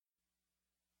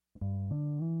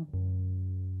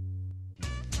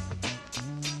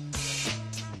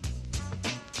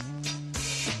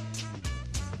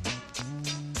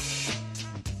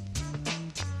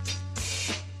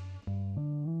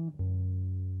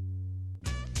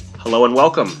Hello and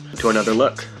welcome to Another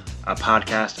Look, a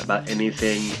podcast about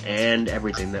anything and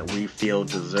everything that we feel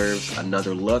deserves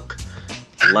another look.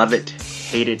 Love it,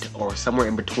 hate it, or somewhere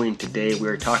in between. Today we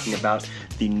are talking about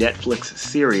the Netflix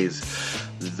series,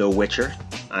 The Witcher.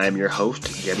 I am your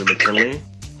host, Jeremy McKinley,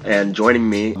 and joining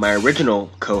me, my original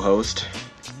co-host,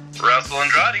 Russell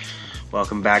Andrade.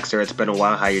 Welcome back, sir. It's been a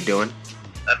while. How you doing?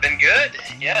 I've been good.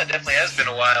 Yeah, it definitely has been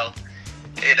a while.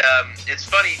 It's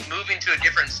funny moving to a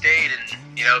different state and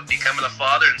becoming a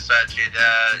father and such.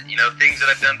 Things that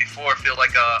I've done before feel like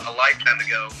a lifetime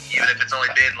ago, even if it's only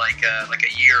been like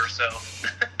a year or so.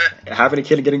 Having a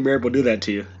kid and getting married will do that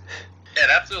to you. Yeah, it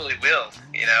absolutely will.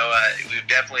 We've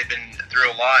definitely been through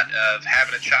a lot of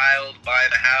having a child,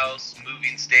 buying a house,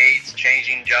 moving states,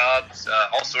 changing jobs,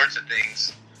 all sorts of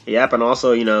things. Yep, and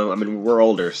also, we're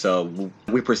older, so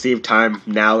we perceive time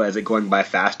now as it going by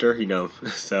faster,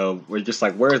 so we're just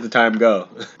like, where does the time go?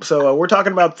 So we're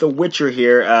talking about The Witcher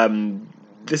here.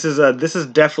 This is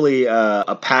definitely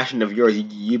a passion of yours.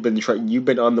 You've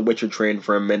been on the Witcher train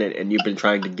for a minute, and you've been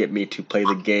trying to get me to play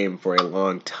the game for a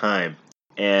long time.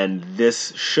 And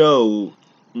this show,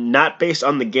 not based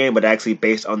on the game, but actually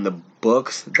based on the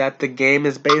books that the game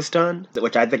is based on,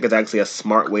 which I think is actually a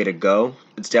smart way to go.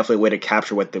 It's definitely a way to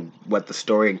capture what the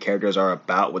story and characters are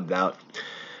about without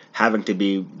having to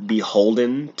be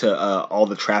beholden to all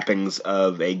the trappings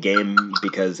of a game,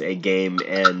 because a game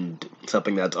and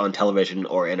something that's on television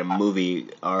or in a movie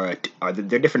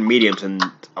they're different mediums, and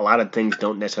a lot of things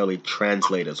don't necessarily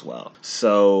translate as well.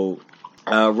 So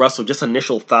Russell, just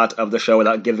initial thoughts of the show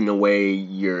without giving away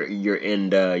your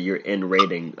end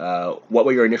rating. What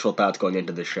were your initial thoughts going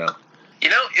into the show?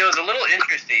 It was a little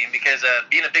interesting because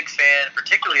being a big fan,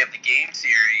 particularly of the game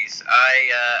series,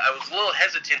 I was a little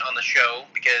hesitant on the show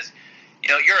because,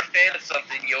 you're a fan of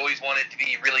something, you always want it to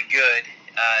be really good.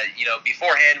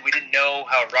 Beforehand, we didn't know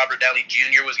how Robert Downey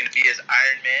Jr. was going to be as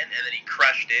Iron Man, and then he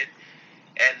crushed it.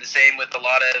 And the same with a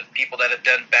lot of people that have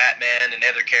done Batman and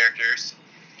other characters.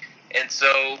 And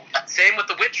so, same with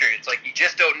The Witcher. It's like you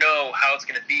just don't know how it's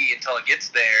going to be until it gets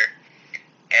there.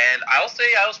 And I'll say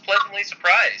I was pleasantly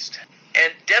surprised.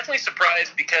 And definitely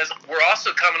surprised because we're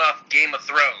also coming off Game of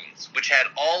Thrones, which had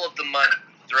all of the money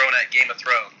thrown at Game of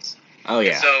Thrones. Oh,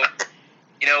 yeah. And so,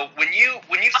 when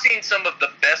you've seen some of the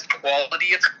best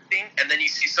quality of something, and then you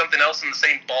see something else in the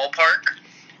same ballpark,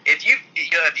 if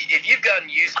you've gotten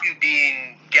used to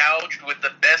being gouged with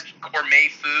the best gourmet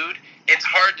food, it's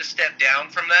hard to step down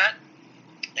from that.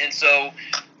 And so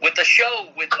with a show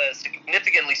with a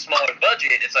significantly smaller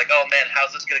budget, it's like, oh man,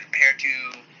 how's this going to compare to,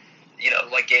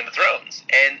 like Game of Thrones?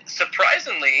 And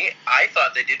surprisingly, I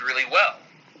thought they did really well.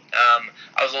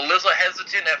 I was a little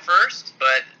hesitant at first,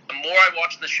 but the more I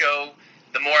watched the show,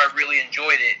 the more I really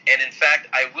enjoyed it. And in fact,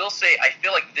 I will say, I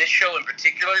feel like this show in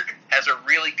particular has a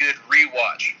really good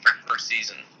rewatch for the first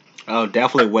season. Oh,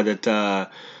 definitely with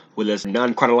its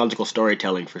non-chronological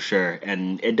storytelling for sure.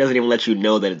 And it doesn't even let you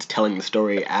know that it's telling the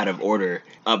story out of order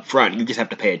up front. You just have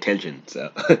to pay attention.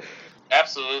 So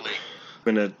Absolutely.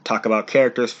 We're going to talk about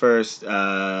characters first,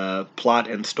 plot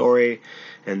and story,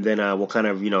 and then we'll kind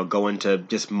of, go into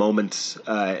just moments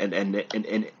and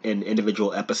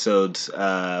individual episodes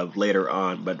later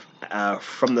on. But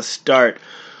from the start,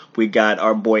 we got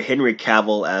our boy Henry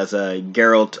Cavill as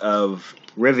Geralt of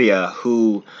Rivia,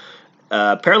 who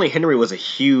apparently Henry was a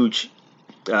huge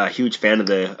fan of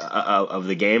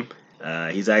the game.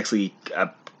 He's actually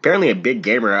apparently a big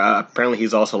gamer. Apparently he's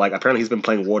been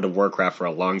playing World of Warcraft for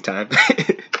a long time.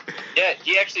 Yeah,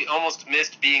 he actually almost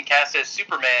missed being cast as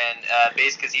Superman,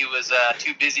 based because he was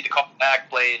too busy to call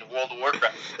back playing World of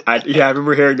Warcraft. I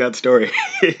remember hearing that story.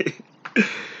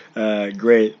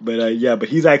 Great, but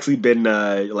he's actually been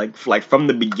like from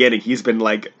the beginning. He's been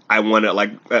like, I want to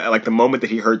like the moment that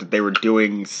he heard that they were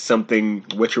doing something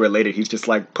Witcher related, he's just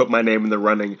like, put my name in the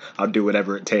running. I'll do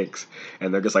whatever it takes.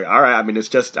 And they're just like, all right. We don't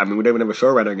even have a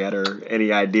showrunner yet or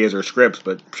any ideas or scripts,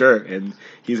 but sure. And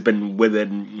he's been with it.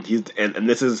 And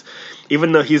this is,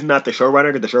 even though he's not the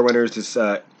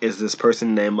showrunner is this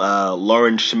person named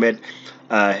Lauren Schmidt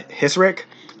Hisrick,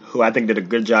 who I think did a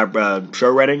good job show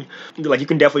writing. Like, you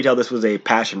can definitely tell this was a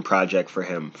passion project for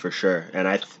him, for sure. And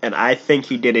I think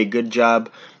he did a good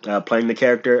job playing the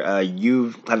character.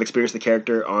 You have experienced the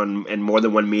character in more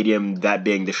than one medium, that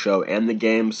being the show and the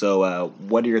game. So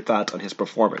what are your thoughts on his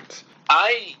performance?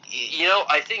 I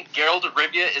think Geralt of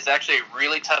Rivia is actually a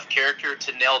really tough character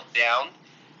to nail down.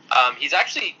 He's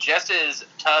actually just as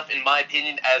tough, in my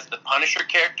opinion, as the Punisher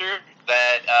character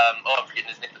that, I'm forgetting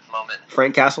his name at the moment.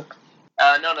 Frank Castle?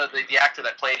 No, the actor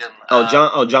that played him.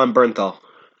 John Bernthal.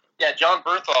 Yeah, John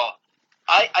Bernthal.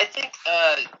 I think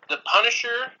the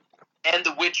Punisher and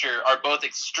The Witcher are both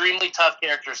extremely tough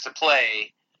characters to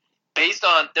play, based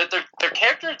on they're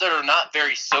characters that are not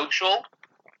very social.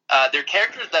 They're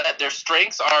characters that their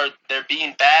strengths are they're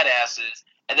being badasses,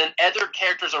 and then other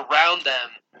characters around them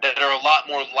that are a lot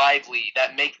more lively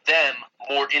that make them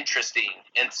more interesting.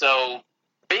 And so,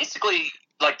 basically,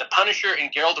 like the Punisher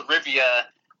and Geralt of Rivia,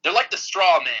 they're like the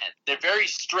straw man. They're very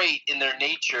straight in their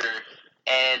nature,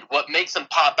 and what makes them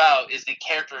pop out is the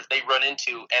characters they run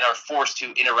into and are forced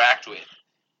to interact with.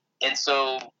 And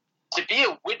so, to be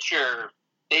a Witcher,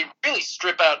 they really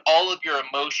strip out all of your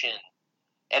emotion,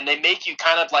 and they make you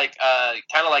kind of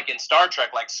like in Star Trek,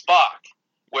 like Spock,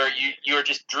 where you're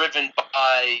just driven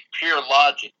by pure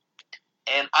logic.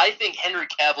 And I think Henry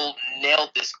Cavill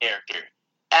nailed this character,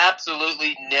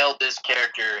 absolutely nailed this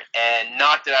character, and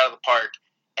knocked it out of the park.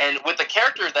 And with a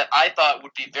character that I thought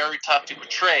would be very tough to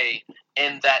portray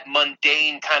in that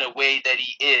mundane kind of way that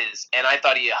he is, and I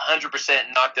thought he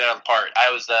 100% knocked it out of the park.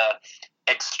 I was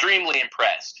extremely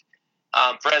impressed.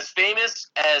 For as famous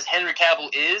as Henry Cavill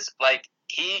is, like,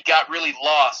 he got really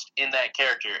lost in that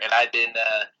character, and I've been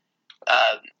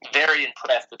very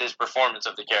impressed with his performance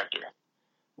of the character.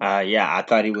 Yeah, I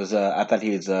thought he was.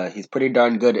 He's pretty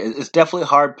darn good. It's definitely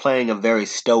hard playing a very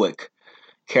stoic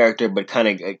character, but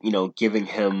kind of giving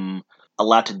him a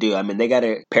lot to do. I mean, they got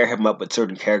to pair him up with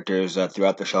certain characters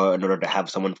throughout the show in order to have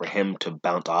someone for him to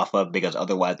bounce off of, because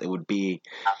otherwise it would be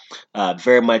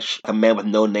very much a man with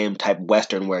no name type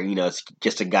western where it's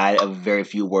just a guy of very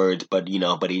few words, but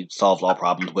he solves all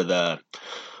problems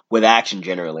with action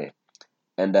generally,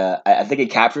 and I think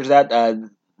it captures that.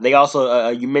 They also,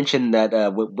 you mentioned that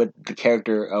with the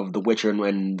character of the Witcher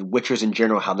and the Witchers in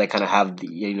general, how they kind of have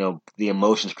the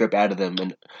emotion stripped out of them,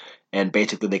 and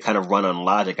basically they kind of run on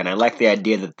logic. And I like the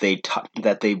idea that they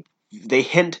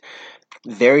hint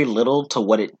very little to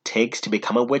what it takes to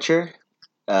become a Witcher,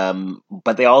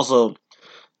 but they also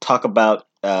talk about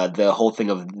the whole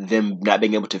thing of them not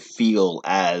being able to feel,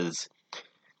 as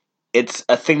it's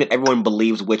a thing that everyone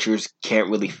believes Witchers can't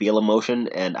really feel emotion,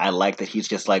 and I like that he's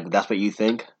just like, that's what you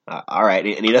think? All right.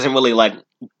 And he doesn't really, like,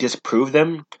 disprove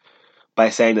them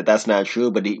by saying that that's not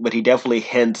true, but he definitely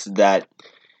hints that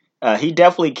he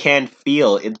definitely can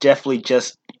feel. It definitely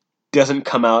just doesn't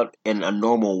come out in a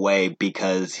normal way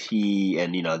because he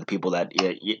and the people that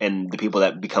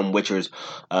become Witchers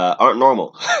aren't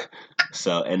normal.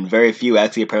 So, and very few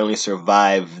actually apparently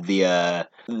survive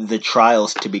the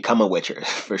trials to become a Witcher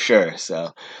for sure.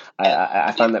 So,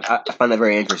 I find that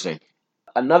very interesting.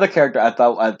 Another character I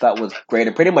thought was great,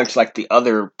 and pretty much like the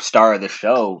other star of the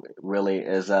show, really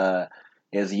is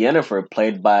Yennefer,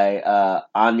 played by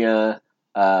Anya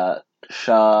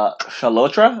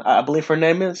Shalotra, I believe her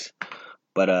name is.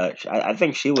 But I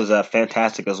think she was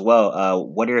fantastic as well.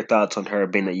 What are your thoughts on her,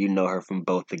 being that you know her from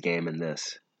both the game and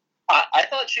this? I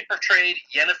thought she portrayed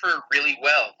Yennefer really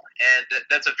well, and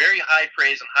that's a very high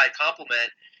praise and high compliment.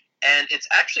 And it's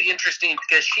actually interesting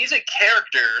because she's a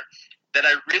character that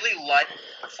I really like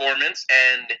performance,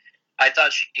 and I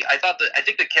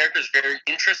think the character is very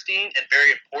interesting and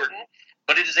very important.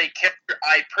 But it is a character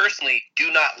I personally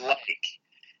do not like.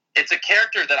 It's a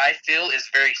character that I feel is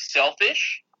very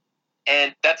selfish,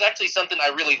 and that's actually something I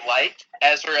really like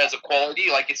as her as a quality.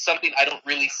 Like, it's something I don't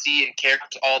really see in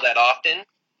characters all that often.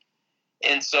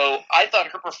 And so I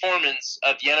thought her performance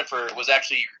of Yennefer was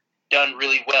actually done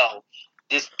really well.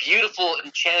 This beautiful,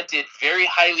 enchanted, very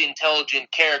highly intelligent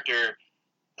character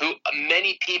who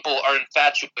many people are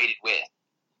infatuated with.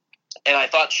 And I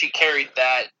thought she carried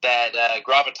that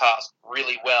gravitas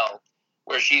really well,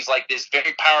 where she's like this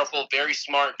very powerful, very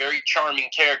smart, very charming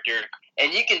character.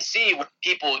 And you can see when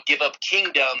people give up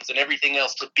kingdoms and everything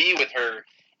else to be with her,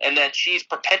 and that she's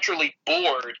perpetually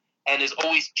bored and is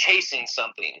always chasing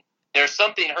something. There's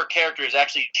something her character is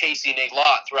actually chasing a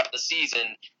lot throughout the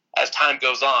season as time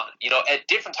goes on. At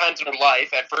different times in her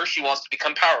life, at first she wants to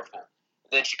become powerful.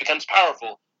 Then she becomes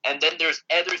powerful. And then there's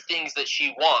other things that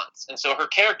she wants. And so her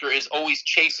character is always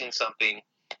chasing something.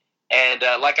 And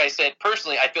like I said,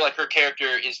 personally, I feel like her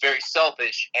character is very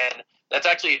selfish. And that's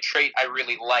actually a trait I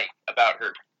really like about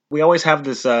her. We always have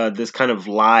this kind of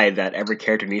lie that every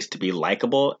character needs to be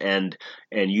likable, and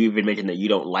you even mentioned that you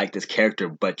don't like this character,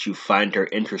 but you find her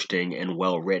interesting and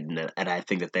well written, and I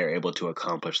think that they're able to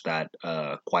accomplish that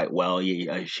quite well.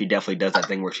 She definitely does that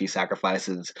thing where she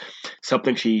sacrifices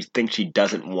something she thinks she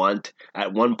doesn't want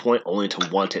at one point, only to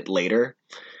want it later,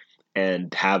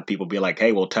 and have people be like,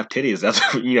 "Hey, well, tough titties.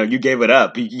 That's you gave it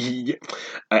up. You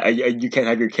can't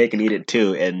have your cake and eat it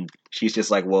too." And she's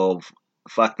just like, "Well,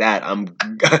 fuck that.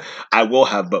 I will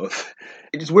have both."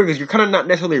 It's weird because you're kind of not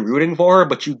necessarily rooting for her,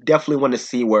 but you definitely want to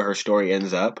see where her story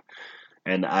ends up.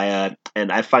 and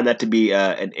I find that to be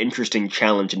an interesting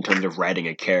challenge in terms of writing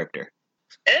a character.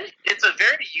 And it's a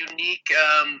very unique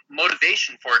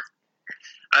motivation for it.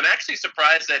 I'm actually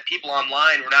surprised that people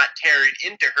online were not tearing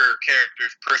into her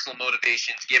character's personal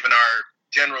motivations given our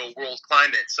general world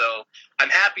climate. So I'm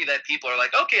happy that people are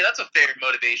like, okay, that's a fair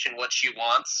motivation, what she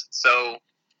wants. So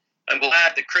I'm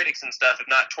glad the critics and stuff have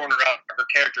not torn her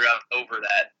character out over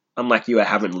that. Unlike you, I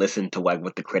haven't listened to like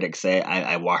what the critics say.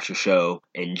 I watched the show,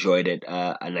 enjoyed it,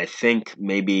 and I think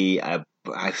maybe I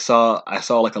saw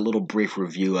like a little brief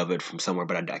review of it from somewhere,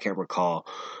 but I can't recall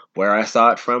where I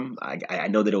saw it from. I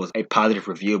know that it was a positive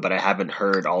review, but I haven't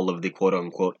heard all of the quote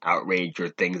unquote outrage or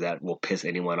things that will piss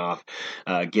anyone off,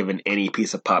 given any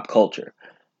piece of pop culture.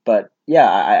 But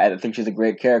yeah, I think she's a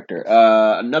great character.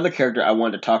 Another character I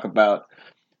wanted to talk about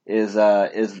is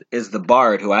the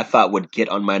Bard, who I thought would get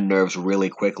on my nerves really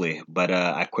quickly, but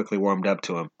I quickly warmed up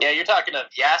to him. Yeah, you're talking of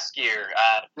Jaskier.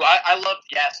 I loved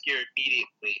Jaskier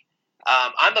immediately.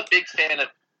 I'm a big fan of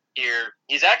Jaskier.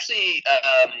 He's actually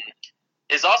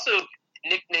is also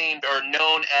nicknamed or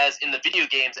known as in the video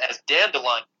games as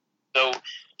Dandelion. So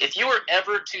if you were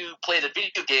ever to play the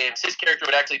video games, his character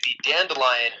would actually be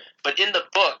Dandelion, but in the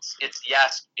books, it's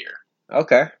Jaskier.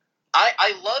 Okay.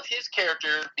 I love his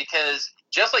character because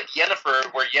just like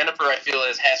Yennefer, where Yennefer I feel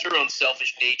has her own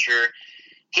selfish nature,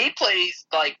 he plays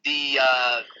like the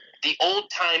old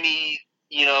timey,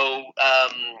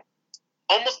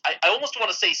 almost I almost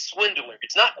want to say swindler.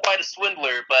 It's not quite a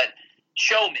swindler, but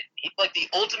showman. He's like the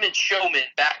ultimate showman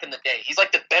back in the day. He's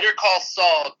like the Better Call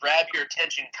Saul, grab your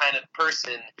attention kind of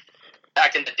person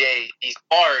back in the day. These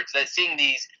bards that sing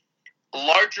these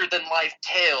larger than life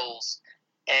tales.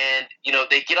 And,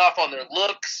 they get off on their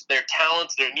looks, their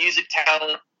talents, their music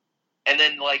talent, and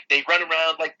then, like, they run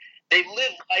around, like, they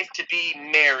live life to be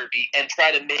merry and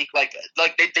try to make, like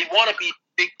they want to be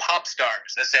big pop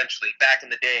stars, essentially, back in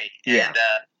the day. Yeah. And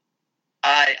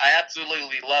I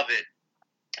absolutely love it.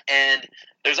 And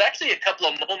there's actually a couple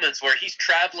of moments where he's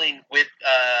traveling with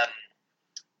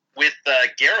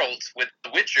Geralt, with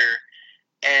The Witcher,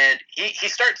 and he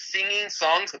starts singing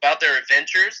songs about their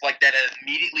adventures, like that had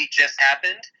immediately just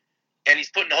happened, and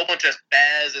he's putting a whole bunch of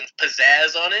spaz and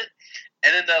pizzazz on it.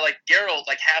 And then Geralt,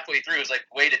 like halfway through, is like,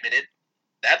 "Wait a minute,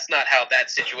 that's not how that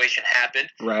situation happened."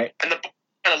 Right. And the book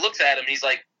kind of looks at him, and he's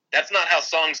like, "That's not how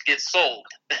songs get sold."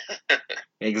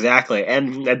 Exactly,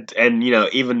 and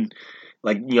even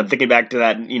thinking back to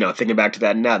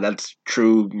that now, that's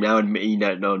true now in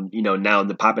now in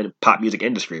the pop music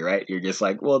industry, right? You're just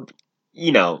like, well,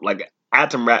 like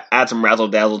add some razzle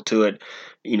dazzle to it,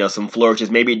 some flourishes.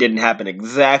 Maybe it didn't happen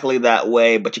exactly that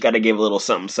way, but you got to give a little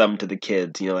something to the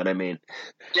kids. You know what I mean?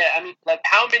 Yeah, I mean, like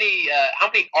how many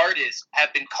artists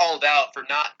have been called out for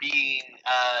not being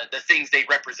the things they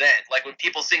represent? Like when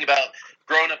people sing about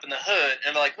growing up in the hood,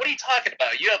 and they're like, "What are you talking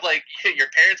about? You have like your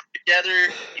parents put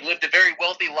together, you lived a very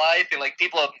wealthy life," and like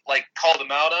people have like called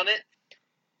them out on it.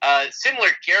 Similar,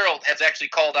 Geralt has actually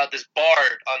called out this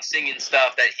bard on singing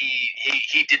stuff that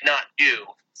he did not do.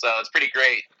 So it's pretty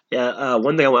great. Yeah,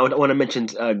 one thing I want to mention,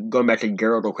 going back to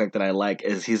Geralt real quick, that I like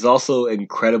is he's also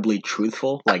incredibly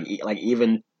truthful. Like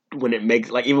even when it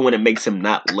makes him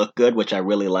not look good, which I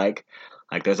really like.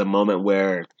 Like there's a moment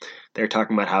where they're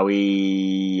talking about how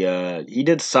he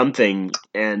did something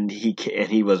and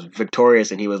he was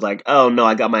victorious, and he was like, "Oh no,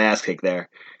 I got my ass kicked there,"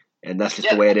 and that's just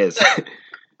the way it is.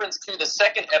 To the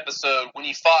second episode when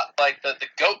he fought like the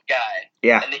goat guy,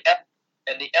 yeah,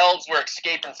 and the elves were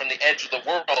escaping from the edge of the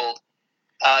world.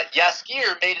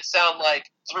 Jaskier made it sound like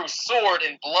through sword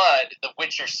and blood the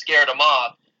Witcher scared him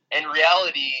off. In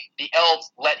reality, the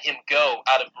elves let him go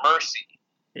out of mercy.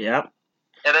 Yep.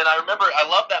 And then I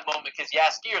love that moment because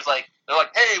Jaskier's like, they're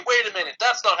like, "Hey, wait a minute,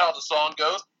 that's not how the song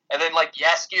goes." And then like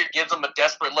Jaskier gives him a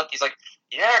desperate look. He's like,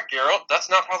 "Yeah, Geralt,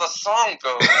 that's not how the song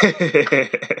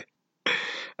goes."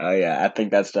 Oh yeah, I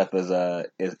think that stuff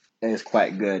is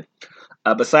quite good.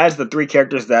 Besides the three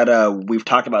characters that we've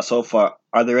talked about so far,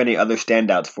 are there any other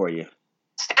standouts for you?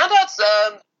 Standouts.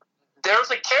 There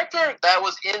was a character that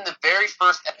was in the very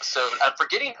first episode. I'm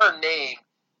forgetting her name,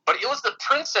 but it was the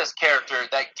princess character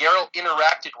that Geralt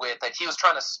interacted with that he was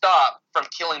trying to stop from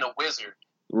killing a wizard.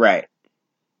 Right.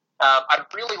 I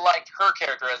really liked her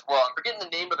character as well. I'm forgetting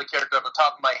the name of the character off the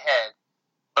top of my head,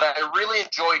 but I really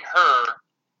enjoyed her.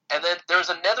 And then there's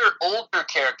another older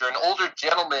character, an older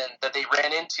gentleman that they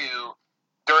ran into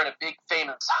during a big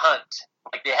famous hunt.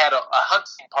 Like they had a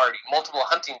hunting party, multiple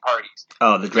hunting parties.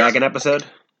 Oh, the dragon episode?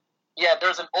 Yeah,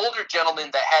 there's an older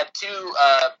gentleman that had two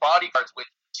bodyguards with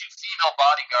two female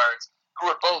bodyguards who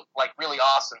were both like really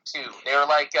awesome too. They were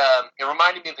like it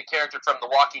reminded me of the character from The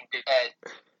Walking Dead.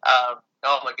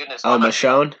 Oh my goodness. Oh,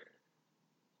 Michonne?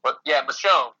 But yeah,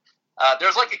 Michonne.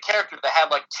 There's like a character that had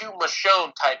like two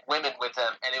Michonne type women with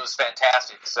him, and it was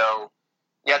fantastic. So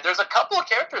yeah, there's a couple of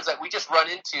characters that we just run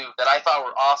into that I thought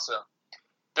were awesome.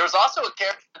 There was also a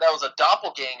character that was a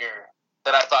doppelganger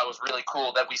that I thought was really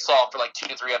cool that we saw for like 2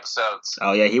 to 3 episodes.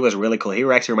 Oh yeah, he was really cool. He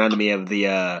actually reminded me of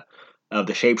the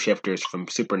shapeshifters from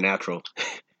Supernatural.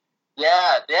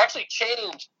 Yeah, they actually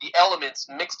changed the elements,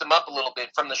 mixed them up a little bit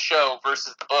from the show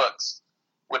versus the books,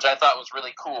 which I thought was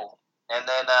really cool. And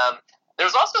then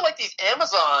there's also like these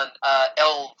Amazon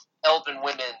elven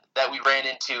women that we ran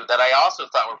into that I also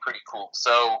thought were pretty cool.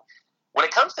 So when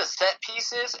it comes to set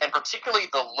pieces and particularly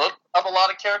the look of a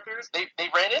lot of characters, they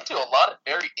ran into a lot of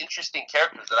very interesting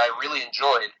characters that I really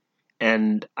enjoyed.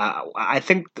 And I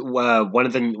think one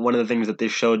of the things that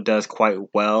this show does quite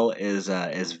well is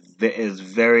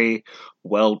very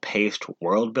well paced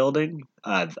world building.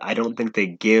 I don't think they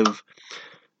give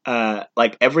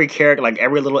like every character, like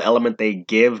every little element they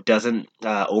give doesn't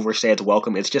overstay its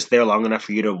welcome. It's just there long enough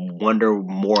for you to wonder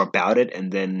more about it,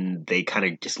 and then they kind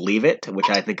of just leave it, which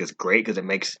I think is great because it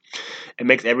makes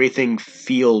everything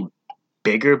feel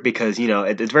bigger because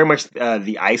it's very much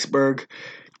the iceberg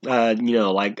type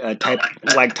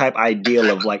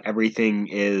ideal of like everything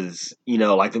is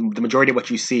like the majority of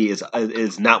what you see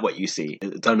is not what you see.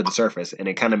 It's under the surface, and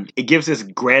it gives this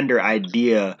grander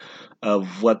idea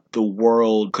of what the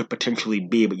world could potentially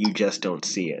be, but you just don't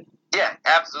see it. Yeah,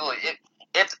 absolutely.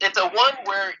 It's a one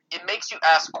where it makes you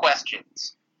ask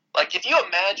questions. Like if you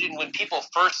imagine when people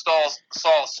first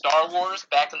saw Star Wars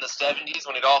back in the 70s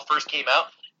when it all first came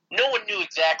out, no one knew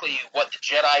exactly what the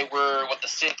Jedi were, what the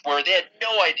Sith were. They had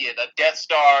no idea. The Death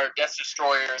Star, Death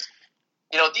Destroyers.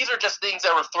 These are just things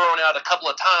that were thrown out a couple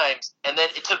of times, and then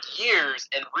it took years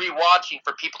and rewatching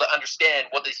for people to understand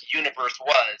what this universe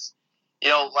was.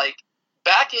 Like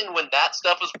back in when that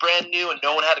stuff was brand new and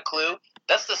no one had a clue,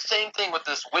 that's the same thing with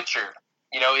this Witcher.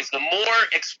 Is the more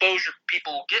exposure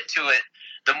people get to it,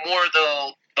 the more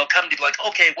they'll come to be like,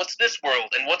 okay, what's this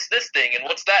world, and what's this thing, and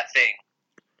what's that thing?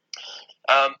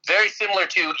 Very similar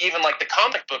to even like the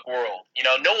comic book world.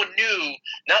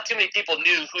 Not too many people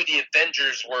knew who the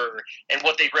Avengers were and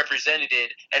what they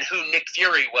represented and who Nick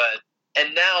Fury was.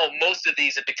 And now most of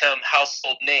these have become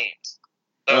household names.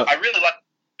 So I really like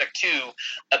too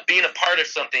being a part of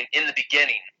something in the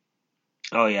beginning.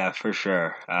 Oh yeah, for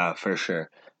sure, for sure.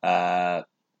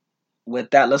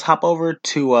 With that, let's hop over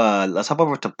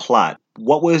to plot.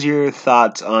 What was your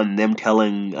thoughts on them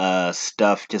telling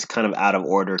stuff just kind of out of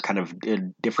order, kind of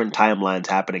different timelines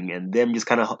happening, and them just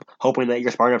kind of hoping that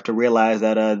you're smart enough to realize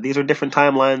that these are different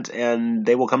timelines and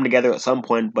they will come together at some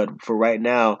point, but for right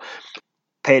now,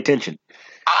 pay attention.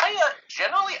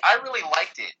 I really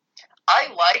liked it. I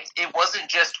liked it wasn't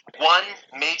just one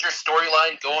major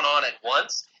storyline going on at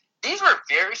once. These were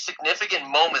very significant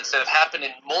moments that have happened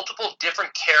in multiple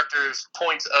different characters'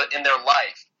 points in their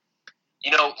life.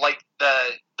 Like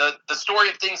the story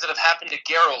of things that have happened to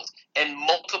Geralt in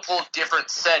multiple different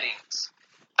settings.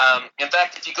 In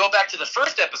fact, if you go back to the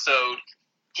first episode,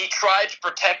 he tried to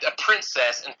protect a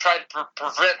princess and tried to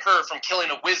prevent her from killing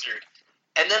a wizard.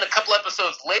 And then a couple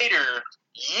episodes later,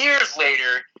 years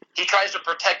later, he tries to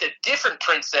protect a different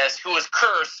princess who was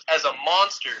cursed as a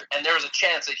monster, and there was a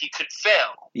chance that he could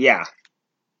fail. Yeah.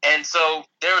 And so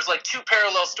there's like two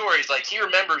parallel stories. Like he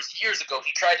remembers years ago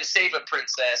he tried to save a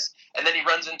princess, and then he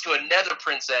runs into another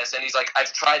princess, and he's like,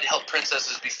 I've tried to help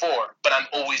princesses before, but I'm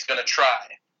always going to try.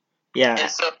 Yeah. And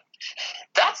so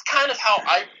that's kind of how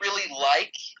I really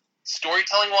like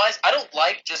storytelling-wise. I don't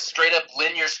like just straight-up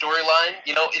linear storyline.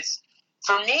 It's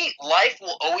for me, life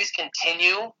will always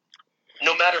continue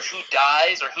no matter who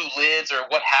dies or who lives or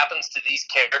what happens to these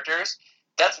characters.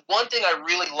 That's one thing I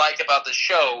really like about the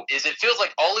show is it feels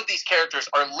like all of these characters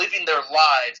are living their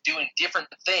lives doing different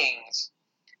things,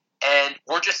 and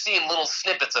we're just seeing little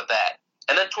snippets of that.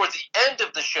 And then towards the end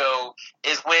of the show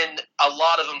is when a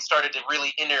lot of them started to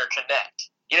really interconnect.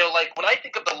 Like when I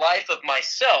think of the life of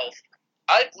myself,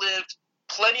 I've lived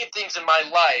plenty of things in my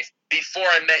life before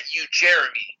I met you,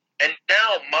 Jeremy. And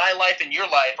now my life and your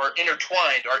life are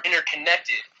intertwined, are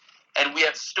interconnected, and we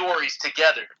have stories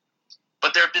together.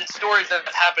 But there have been stories that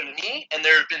have happened to me, and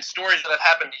there have been stories that have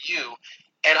happened to you.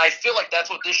 And I feel like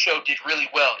that's what this show did really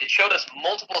well. It showed us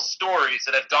multiple stories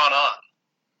that have gone on.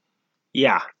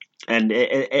 Yeah, and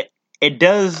it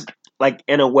does, like,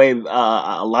 in a way,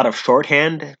 a lot of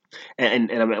shorthand. And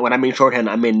when I mean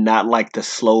shorthand, I mean not like the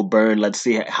slow burn, let's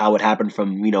see how it happened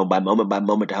from, by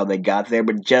moment to how they got there,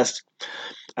 but just...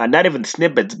 not even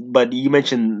snippets, but you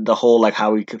mentioned the whole like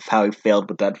how he failed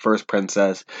with that first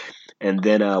princess, and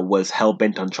then was hell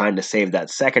bent on trying to save that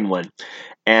second one.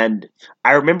 And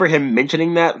I remember him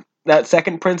mentioning that that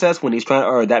second princess when he's trying,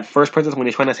 or that first princess when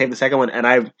he's trying to save the second one,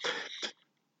 and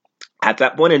at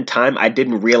that point in time, I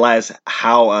didn't realize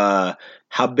how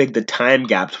big the time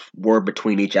gaps were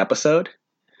between each episode.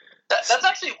 That's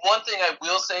actually one thing I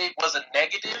will say was a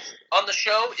negative on the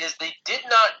show, is they did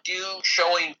not do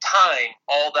showing time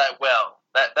all that well.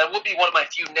 That would be one of my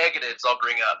few negatives I'll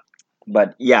bring up.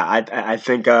 But yeah, I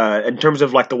think in terms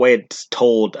of like the way it's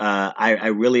told, I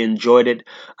really enjoyed it.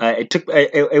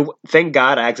 Thank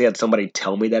God I actually had somebody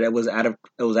tell me that it was out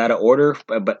of order,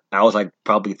 but I was like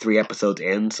probably 3 episodes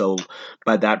in, so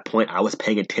by that point I was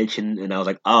paying attention and I was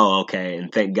like, oh okay,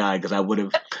 and thank God, because I would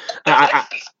have.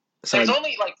 There's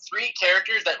only like 3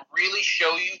 characters that really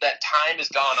show you that time has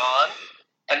gone on,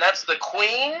 and that's the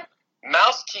Queen,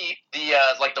 Mousekeep,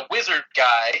 the wizard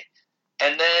guy,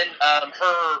 and then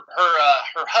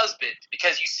her husband,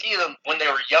 because you see them when they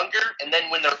were younger and then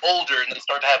when they're older and they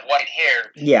start to have white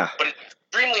hair. Yeah. But it's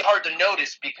extremely hard to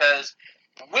notice because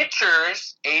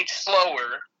witchers age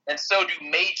slower and so do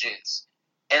mages.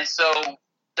 And so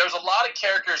there's a lot of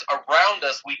characters around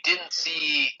us we didn't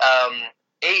see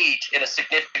age in a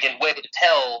significant way to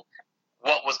tell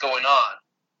what was going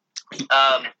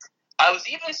on. I was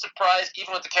even surprised,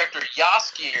 even with the character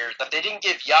Jaskier, that they didn't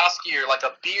give Jaskier like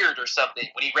a beard or something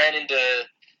when he ran into,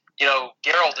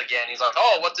 Geralt again. He's like,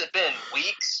 "Oh, what's it been?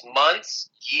 Weeks,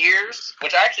 months, years?"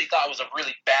 Which I actually thought was a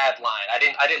really bad line. I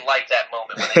didn't like that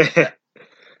moment when they did that.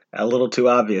 A little too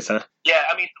obvious, huh? Yeah,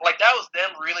 I mean, like that was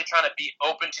them really trying to be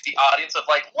open to the audience of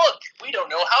like, look, we don't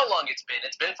know how long it's been.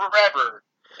 It's been forever.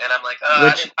 And I'm like,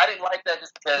 I didn't like that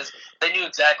just because they knew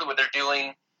exactly what they're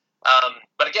doing.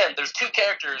 But again, there's 2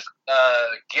 characters,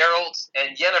 Geralt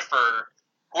and Yennefer,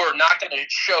 who are not going to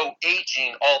show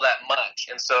aging all that much.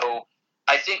 And so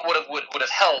I think what would have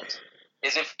helped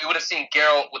is if we would have seen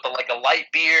Geralt with a light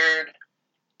beard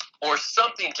or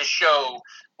something to show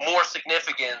more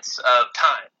significance of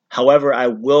time. However, I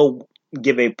will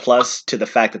give a plus to the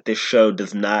fact that this show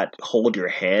does not hold your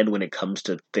hand when it comes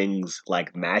to things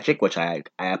like magic, which I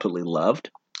absolutely loved.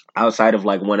 Outside of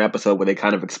like one episode where they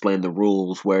kind of explain the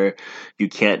rules where you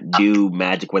can't do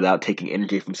magic without taking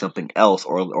energy from something else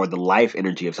or the life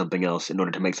energy of something else in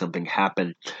order to make something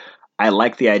happen. I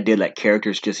like the idea that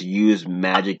characters just use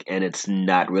magic and it's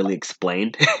not really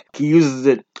explained. He uses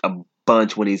it a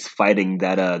bunch when he's fighting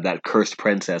that cursed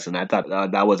princess, and I thought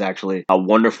that was actually a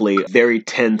wonderfully very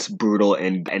tense, brutal,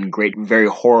 and great, very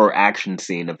horror action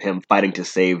scene of him fighting to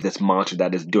save this monster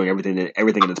that is doing everything in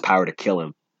its power to kill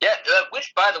him. Yeah,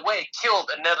 which, by the way, killed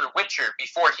another Witcher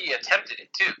before he attempted it,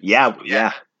 too.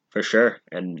 Yeah, for sure.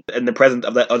 And in the presence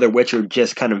of that other Witcher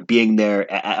just kind of being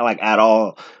there at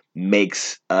all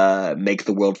makes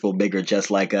the world feel bigger,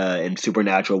 just like in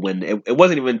Supernatural, when it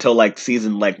wasn't even until like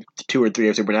season like 2 or 3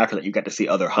 of Supernatural that you got to see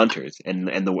other hunters, and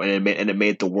it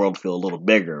made the world feel a little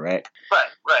bigger, right?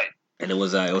 Right. And it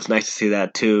was nice to see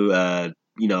that too.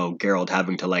 Geralt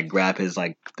having to like grab his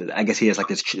I guess he has like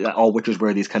this. All witchers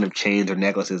wear these kind of chains or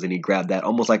necklaces, and he grabbed that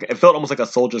it felt almost like a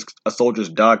soldier's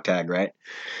dog tag, right?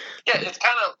 Yeah, it's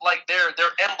kind of like their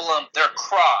emblem, their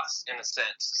cross in a sense,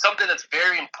 something that's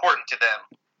very important to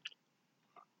them.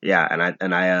 Yeah,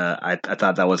 and I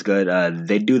thought that was good.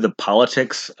 They do the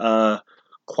politics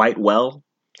quite well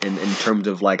in terms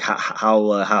of like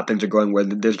how things are going, where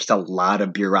there's just a lot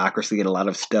of bureaucracy and a lot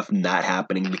of stuff not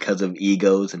happening because of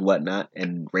egos and whatnot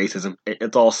and racism.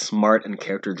 It's all smart and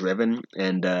character driven,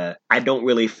 and I don't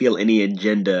really feel any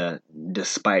agenda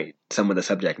despite some of the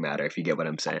subject matter, if you get what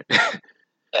I'm saying.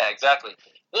 Yeah, exactly.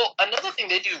 Well, another thing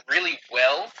they do really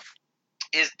well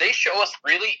is they show us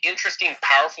really interesting,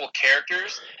 powerful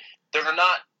characters that are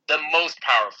not the most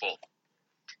powerful.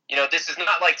 This is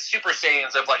not like Super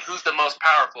Saiyans of like who's the most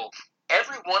powerful.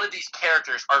 Every one of these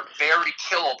characters are very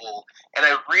killable, and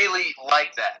I really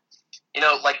like that.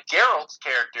 Like Geralt's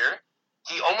character,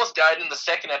 he almost died in the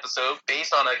second episode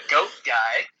based on a goat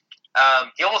guy.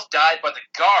 He almost died by the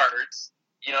guards,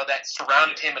 that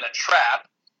surrounded him in a trap.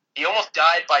 He almost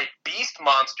died by beast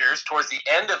monsters towards the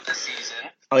end of the season.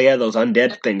 Oh yeah, those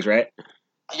undead things, right?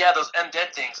 Yeah, those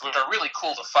undead things, which are really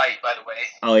cool to fight, by the way.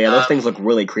 Oh yeah, those things look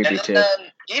really creepy too.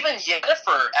 And even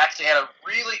Yennefer actually had a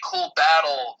really cool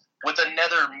battle with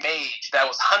another mage that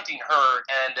was hunting her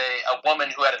and a woman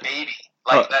who had a baby.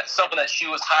 That's something that she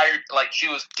was hired, she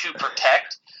was to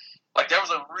protect. There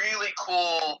was a really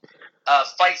cool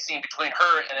fight scene between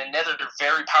her and another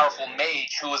very powerful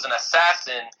mage who was an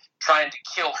assassin trying to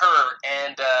kill her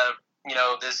and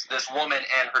this woman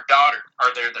and her daughter, or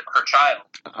her child.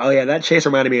 Oh yeah, that chase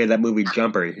reminded me of that movie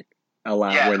Jumper a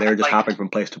lot, where they were just hopping from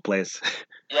place to place.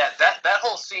 Yeah, that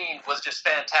whole scene was just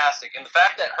fantastic, and the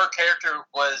fact that her character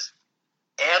was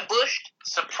ambushed,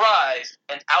 surprised,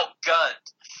 and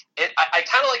outgunned. I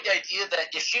kind of like the idea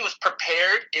that if she was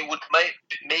prepared, it would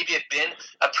maybe have been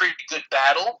a pretty good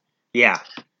battle. Yeah.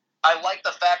 I like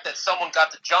the fact that someone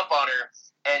got the jump on her,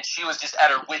 and she was just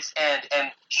at her wit's end,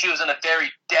 and she was in a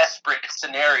very desperate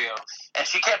scenario, and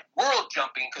she kept world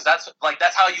jumping because that's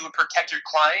how you would protect your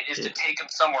client, is to take him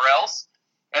somewhere else.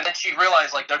 And then she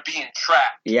realized they're being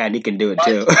trapped. Yeah, and he can do it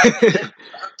too.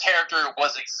 Her character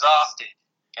was exhausted,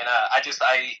 and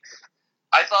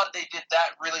I thought they did that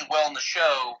really well in the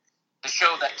show, to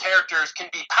show that characters can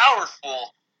be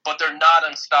powerful, but they're not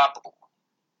unstoppable.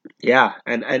 Yeah,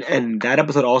 and that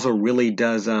episode also really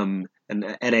does in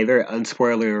a very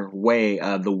unspoiler way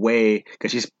the way,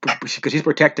 because she's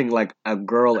protecting a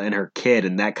girl and her kid,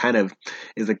 and that kind of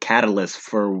is a catalyst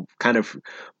for kind of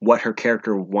what her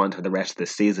character wants for the rest of the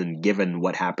season, given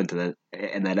what happened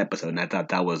in that episode. And I thought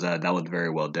that was very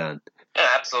well done. Yeah,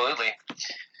 absolutely.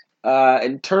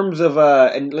 In terms of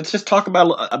and let's just talk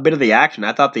about a bit of the action.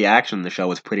 I thought the action in the show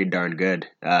was pretty darn good.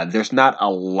 There's not a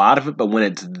lot of it, but when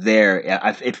it's there,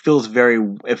 it feels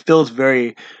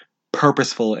very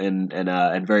purposeful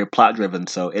and very plot driven.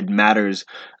 So it matters.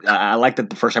 I like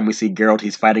that the first time we see Geralt,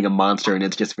 he's fighting a monster, and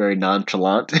it's just very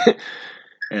nonchalant.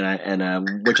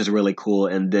 Which is really cool.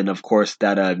 And then of course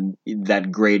that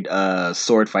great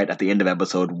sword fight at the end of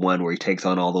episode 1 where he takes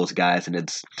on all those guys, and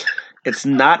it's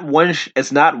not one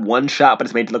shot, but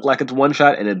it's made to look like it's one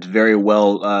shot, and it's very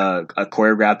well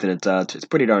choreographed, and it's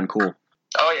pretty darn cool.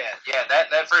 Oh yeah.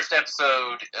 That first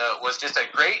episode was just a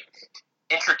great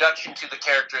introduction to the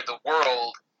character, the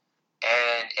world,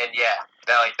 and yeah,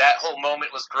 that whole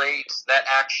moment was great. That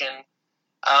action,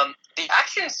 the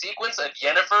action sequence of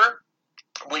Yennefer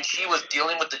when she was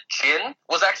dealing with the djinn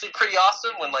was actually pretty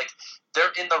awesome. When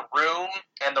they're in the room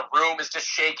and the room is just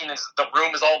shaking, and the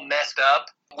room is all messed up.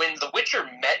 When The Witcher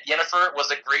met Yennefer was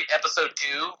a great episode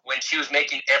too, when she was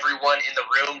making everyone in the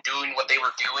room doing what they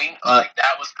were doing.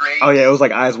 That was great. Oh yeah, it was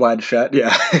eyes wide shut.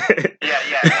 Yeah.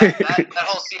 yeah. That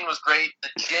whole scene was great. The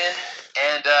djinn,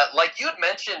 and like you had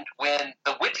mentioned, when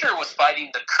The Witcher was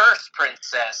fighting the Cursed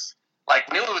Princess, when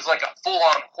it was a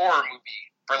full-on horror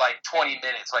movie for 20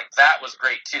 minutes, that was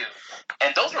great too.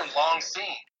 And those were long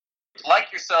scenes.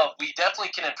 Like yourself, we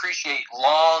definitely can appreciate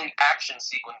long action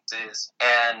sequences,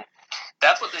 and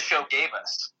that's what this show gave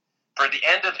us. For the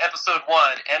end of episode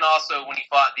 1, and also when he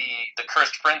fought the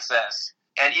Cursed Princess,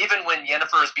 and even when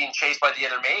Yennefer is being chased by the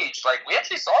other mage, we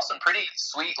actually saw some pretty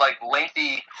sweet,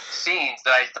 lengthy scenes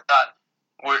that I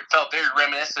thought felt very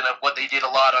reminiscent of what they did a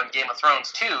lot on Game of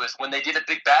Thrones too, is when they did a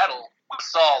big battle, we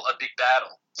saw a big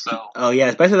battle. So. Oh yeah,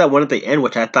 especially that one at the end,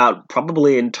 which I thought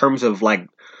probably in terms of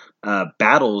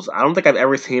battles, I don't think I've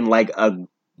ever seen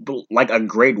a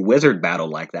great wizard battle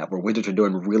like that, where wizards are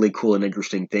doing really cool and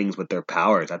interesting things with their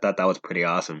powers. I thought that was pretty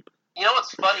awesome. You know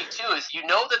what's funny too is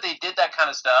that they did that kind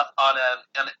of stuff on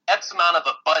an X amount of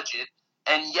a budget,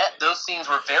 and yet those scenes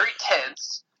were very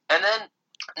tense. And then,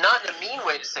 not in a mean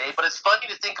way to say, but it's funny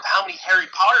to think of how many Harry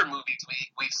Potter movies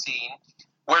we've seen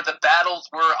where the battles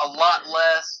were a lot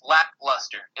less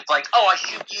lackluster. It's oh, I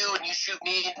shoot you and you shoot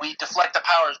me, and we deflect the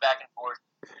powers back and forth.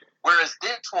 Whereas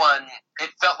this one, it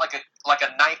felt like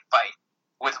a knife fight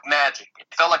with magic. It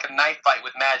felt like a knife fight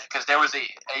with magic because there was a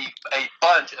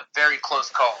bunch of very close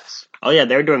calls. Oh yeah,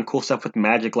 they were doing cool stuff with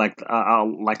magic, like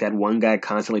that one guy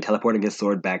constantly teleporting his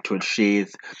sword back to its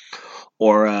sheath,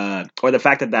 or the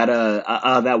fact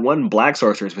that one black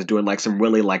sorceress was doing some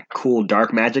really cool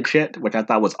dark magic shit, which I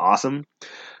thought was awesome.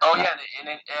 Oh yeah,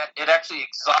 and it actually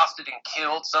exhausted and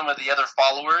killed some of the other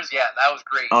followers. Yeah, that was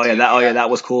great. Oh yeah, that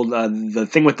was cool. The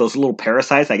thing with those little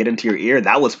parasites that get into your ear,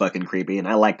 that was fucking creepy, and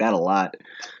I like that a lot.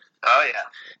 Oh yeah.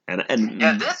 And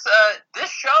yeah, this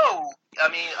show,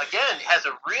 again, has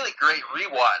a really great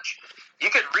rewatch. You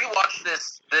could rewatch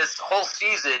this whole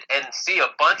season and see a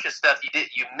bunch of stuff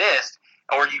you missed,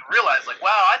 or you realize wow,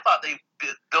 I thought they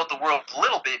built the world a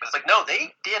little bit, but it's no,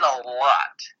 they did a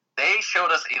lot. They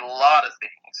showed us a lot of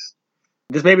things.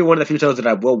 This may be one of the few shows that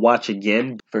I will watch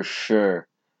again for sure.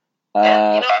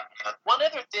 And one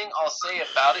other thing I'll say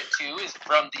about it too is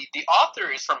the author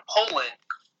is from Poland,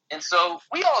 and so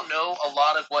we all know a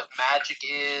lot of what magic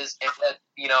is and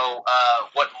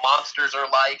what monsters are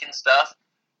like and stuff.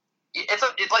 It's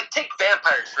take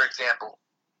vampires for example.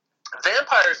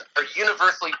 Vampires are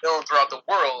universally known throughout the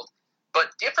world,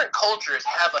 but different cultures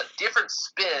have a different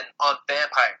spin on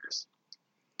vampires.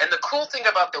 And the cool thing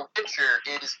about The Witcher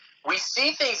is we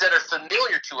see things that are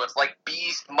familiar to us, like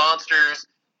beasts, monsters,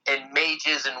 and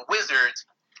mages and wizards,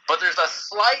 but there's a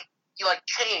slight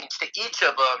change to each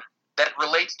of them that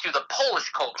relates to the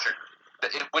Polish culture,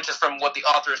 which is from what the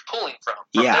author is pulling from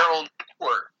their own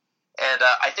lore. and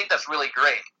I think that's really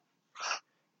great.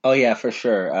 Oh yeah, for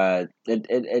sure.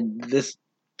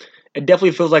 It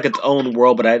definitely feels like its own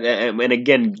world, but and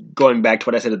again, going back to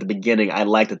what I said at the beginning, I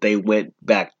like that they went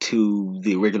back to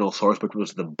the original source, which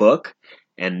was the book,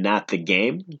 and not the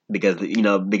game, because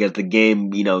because the game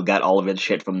got all of its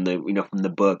shit from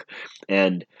the book,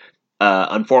 and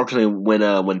unfortunately,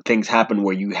 when things happen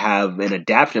where you have an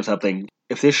adaptation of something,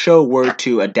 if this show were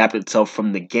to adapt itself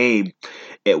from the game,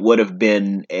 it would have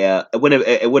been a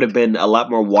lot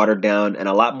more watered down and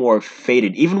a lot more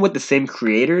faded, even with the same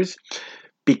creators,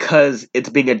 because it's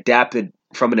being adapted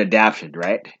from an adaptation,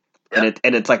 right? Yep.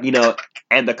 And it's like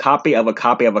and the copy of a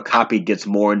copy of a copy gets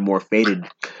more and more faded,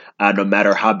 no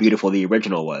matter how beautiful the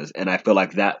original was. And I feel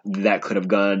like that could have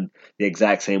gone the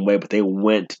exact same way, but they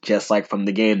went just like from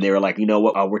the game. They were like, you know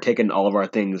what, we're taking all of our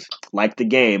things like the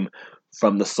game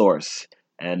from the source.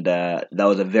 And that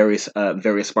was a very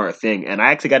smart thing. And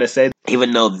I actually got to say,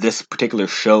 even though this particular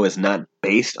show is not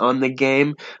based on the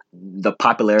game, the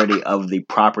popularity of the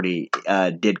property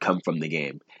did come from the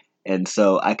game. And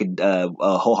so I could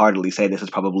wholeheartedly say this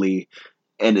is probably,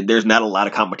 and there's not a lot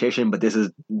of competition, but this is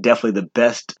definitely the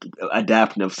best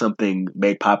adaptation of something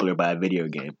made popular by a video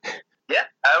game. Yeah,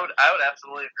 I would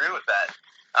absolutely agree with that.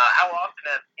 How often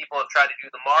have people have tried to do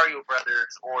the Mario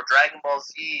Brothers or Dragon Ball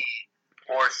Z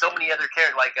or so many other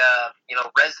characters like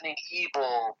Resident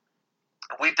Evil?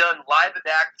 We've done live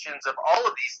adaptations of all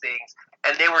of these things,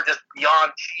 and they were just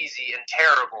beyond cheesy and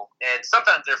terrible. And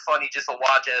sometimes they're funny just to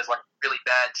watch as like really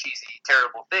bad, cheesy,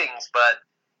 terrible things. But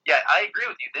yeah, I agree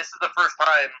with you. This is the first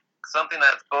time something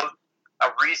that's both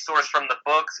a resource from the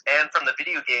books and from the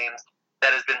video games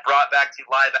that has been brought back to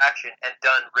live action and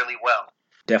done really well.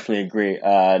 Definitely agree.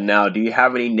 Now, do you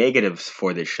have any negatives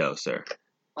for this show, sir?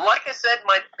 Like I said,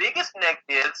 my biggest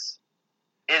negatives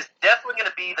is definitely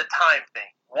going to be the time thing.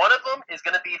 One of them is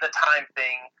going to be the time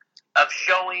thing of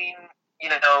showing,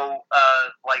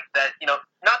 like that,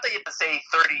 not that you have to say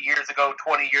 30 years ago,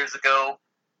 20 years ago,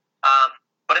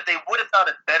 but if they would have found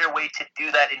a better way to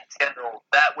do that in general,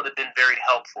 that would have been very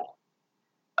helpful.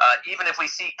 Even if we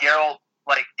see Geralt,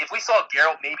 like, if we saw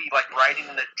Geralt maybe, like, writing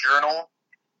in the journal,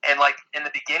 and, like, in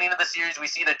the beginning of the series, we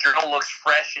see the journal looks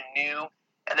fresh and new,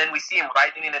 and then we see him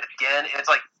writing in it again, and it's,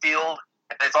 like, filled,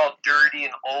 and it's all dirty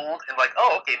and old, and, like,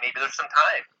 oh, okay, maybe there's some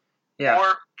time. Yeah.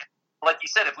 Or, like you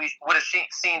said, if we would have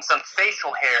seen some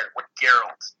facial hair with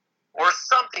Geralt, or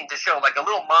something to show, like, a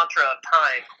little mantra of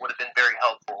time would have been very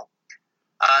helpful.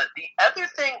 The other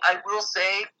thing I will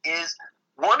say is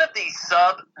one of the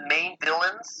sub-main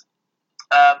villains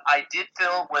I did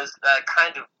feel was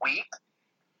kind of weak,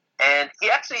 and he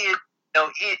actually,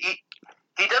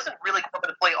 he doesn't really come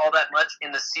into play all that much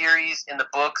in the series, in the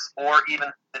books, or even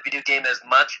the video game as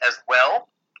much as well.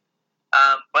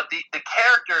 But the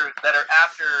characters that are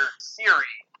after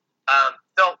Ciri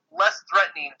felt less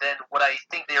threatening than what I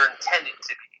think they are intended to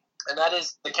be. And that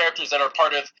is the characters that are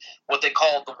part of what they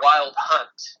call the Wild Hunt.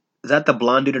 Is that the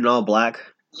blonde dude in all black?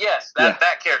 Yes, that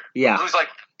character. Yeah. Who's like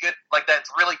good, like that's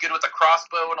really good with the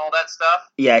crossbow and all that stuff.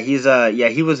 Yeah, he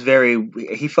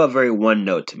felt very one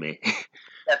note to me.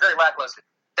 Yeah, very lackluster.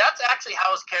 That's actually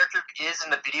how his character is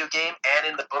in the video game and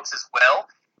in the books as well.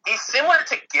 He's similar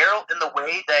to Geralt in the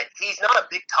way that he's not a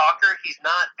big talker. He's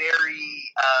not very,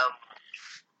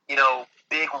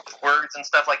 big with words and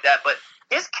stuff like that. But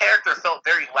his character felt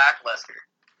very lackluster.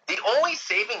 The only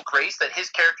saving grace that his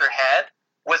character had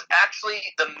was actually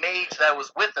the mage that was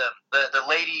with him, the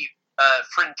lady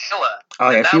Fringilla. Oh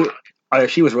yeah,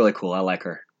 she was really cool. I like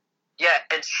her. Yeah,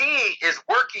 and she is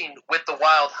working with the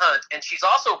Wild Hunt, and she's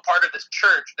also part of this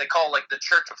church they call like the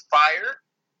Church of Fire,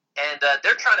 and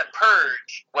they're trying to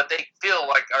purge what they feel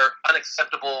like are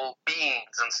unacceptable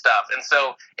beings and stuff. And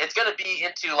so it's going to be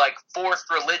into like forced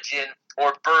religion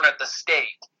or burn at the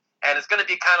stake, and it's going to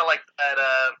be kind of like that.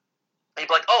 They'd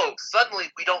be like, oh,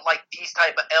 suddenly we don't like these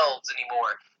type of elves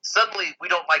anymore. Suddenly we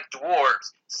don't like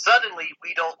dwarves. Suddenly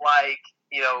we don't like,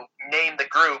 name the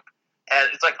group. And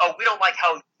it's like, oh, we don't like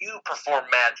how you perform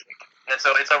magic. And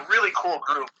so it's a really cool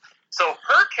group. So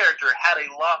her character had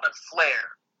a lot of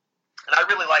flair. And I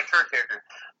really liked her character.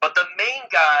 But the main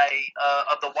guy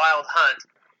of the Wild Hunt,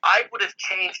 I would have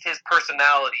changed his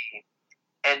personality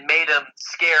and made him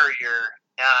scarier.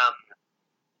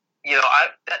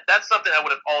 That's something I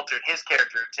would have altered his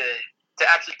character to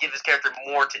actually give his character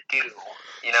more to do.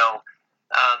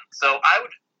 So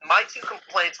my two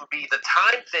complaints would be the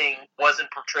time thing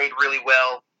wasn't portrayed really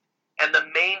well, and the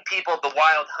main people of the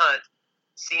Wild Hunt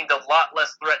seemed a lot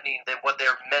less threatening than what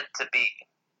they're meant to be.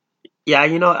 Yeah,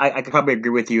 I could probably agree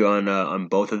with you on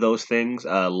both of those things.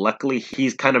 Luckily,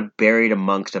 he's kind of buried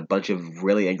amongst a bunch of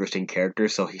really interesting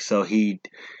characters, so he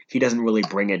doesn't really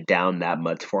bring it down that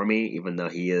much for me, even though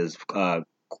he is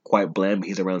quite bland.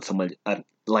 He's around so much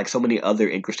like so many other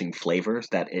interesting flavors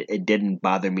that it didn't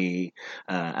bother me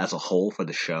as a whole for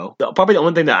the show. Probably the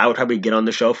only thing that I would probably get on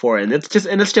the show for, and it's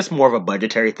just more of a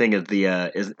budgetary thing, is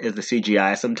the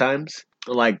CGI sometimes.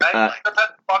 Like sometimes you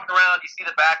walk around, you see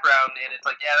the background, and it's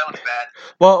like, yeah, that one's bad.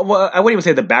 well, I wouldn't even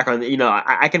say the background.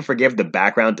 I can forgive the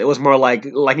background. It was more like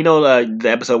the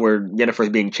episode where Jennifer's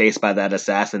being chased by that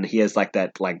assassin. He has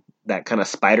that kind of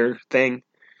spider thing.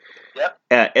 Yep.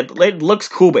 It looks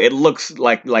cool, but it looks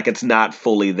like it's not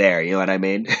fully there. You know what I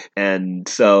mean? And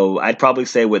so I'd probably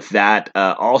say with that.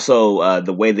 Also,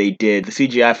 the way they did the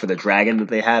CGI for the dragon that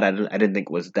they had, I didn't think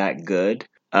was that good.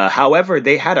 However,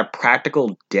 they had a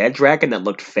practical dead dragon that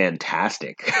looked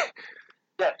fantastic.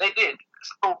 Yeah, they did.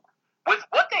 So with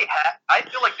what they had, I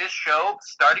feel like this show,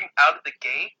 starting out of the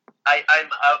gate,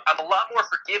 I'm a lot more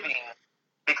forgiving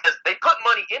because they put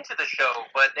money into the show,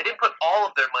 but they didn't put all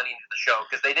of their money into the show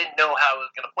because they didn't know how it was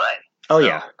going to play. Oh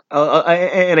yeah,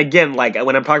 and again, like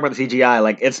when I'm talking about the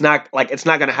CGI, it's not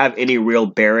going to have any real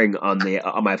bearing on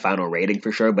my final rating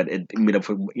for sure. But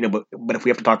but if we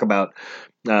have to talk about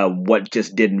what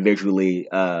just didn't visually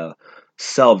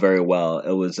sell very well,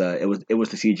 it was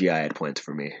the CGI at points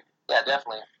for me. Yeah,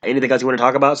 definitely. Anything else you want to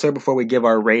talk about, sir, before we give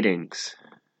our ratings?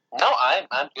 No,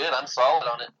 I'm good. I'm solid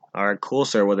on it. All right, cool,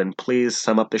 sir. Well, then please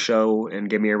sum up the show and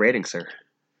give me a rating, sir.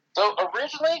 So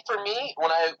originally, for me,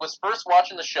 when I was first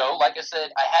watching the show, like I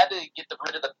said, I had to get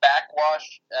rid of the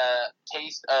backwash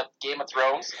taste of Game of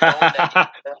Thrones, knowing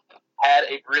that had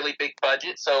a really big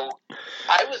budget. So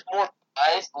I was more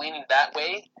biased, leaning that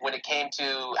way when it came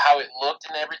to how it looked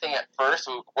and everything at first,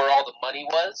 where all the money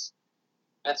was.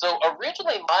 And so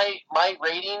originally, my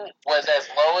rating was as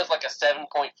low as like a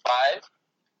 7.5.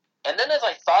 And then as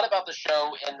I thought about the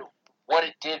show and what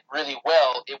it did really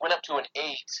well, it went up to an 8.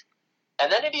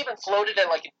 And then it even floated at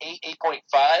like an 8.5.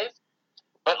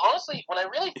 But honestly, when I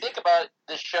really think about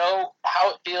the show,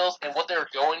 how it feels, and what they were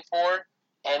going for,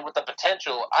 and with the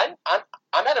potential, I'm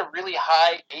at a really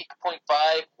high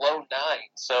 8.5, low 9.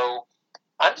 So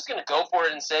I'm just going to go for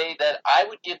it and say that I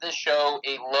would give this show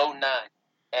a low 9,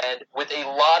 and with a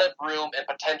lot of room and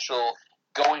potential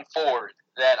going forward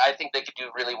that I think they could do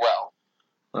really well.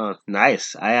 Oh,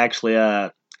 nice. I actually,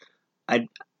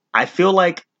 I feel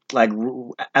like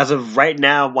as of right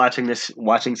now,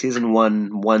 watching season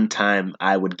one time,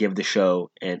 I would give the show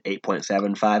an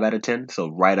 8.75 out of 10. So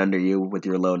right under you with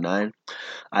your low 9.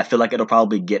 I feel like it'll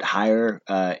probably get higher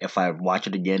if I watch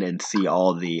it again and see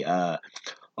all the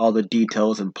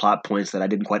details and plot points that I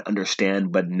didn't quite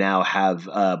understand, but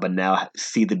now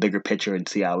see the bigger picture and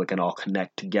see how we can all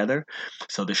connect together.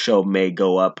 So the show may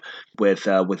go up with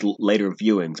later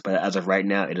viewings, but as of right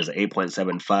now, it is an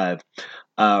 8.75.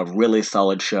 Really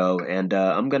solid show, and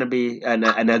I'm gonna be and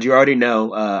as you already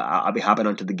know, I'll be hopping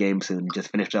onto the game soon.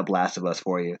 Just finished up Last of Us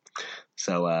for you.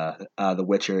 So The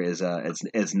Witcher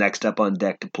is next up on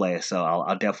deck to play. So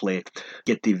I'll definitely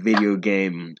get the video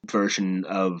game version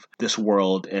of this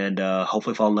world and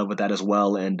hopefully fall in love with that as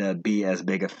well and be as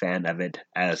big a fan of it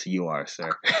as you are, sir.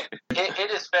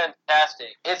 It is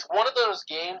fantastic. It's one of those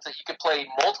games that you can play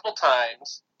multiple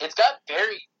times. It's got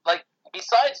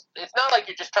besides, it's not like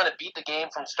you're just trying to beat the game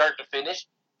from start to finish.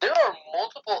 There are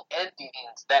multiple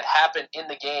endings that happen in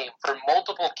the game for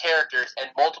multiple characters and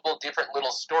multiple different little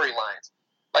storylines.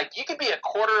 Like, you could be a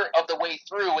quarter of the way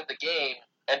through with the game,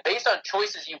 and based on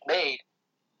choices you've made,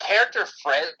 character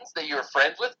friends that you were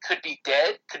friends with could be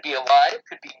dead, could be alive,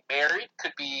 could be married,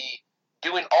 could be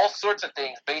doing all sorts of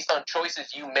things based on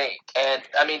choices you make. And,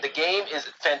 I mean, the game is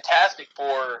fantastic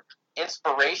for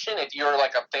inspiration if you're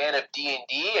like a fan of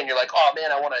D&D and you're like, oh man,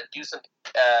 I want to do some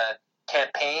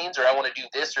campaigns, or I want to do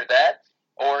this or that.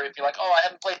 Or if you're like, oh, I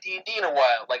haven't played D&D in a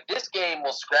while, like, this game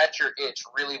will scratch your itch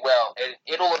really well, and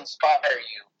it'll inspire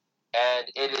you.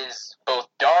 And it is both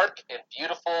dark and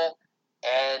beautiful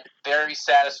and very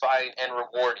satisfying and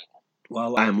rewarding.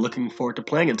 Well, I'm looking forward to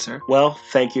playing it, sir. Well,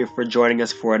 thank you for joining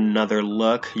us for another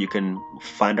look. You can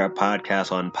find our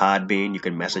podcast on Podbean. You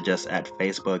can message us at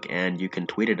Facebook, and you can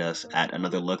tweet at us at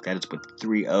Another Look. That is with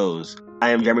 3 O's.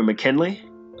 I am Jeremy McKinley.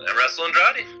 I'm Russell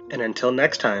Andrade. And until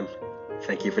next time,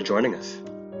 thank you for joining us.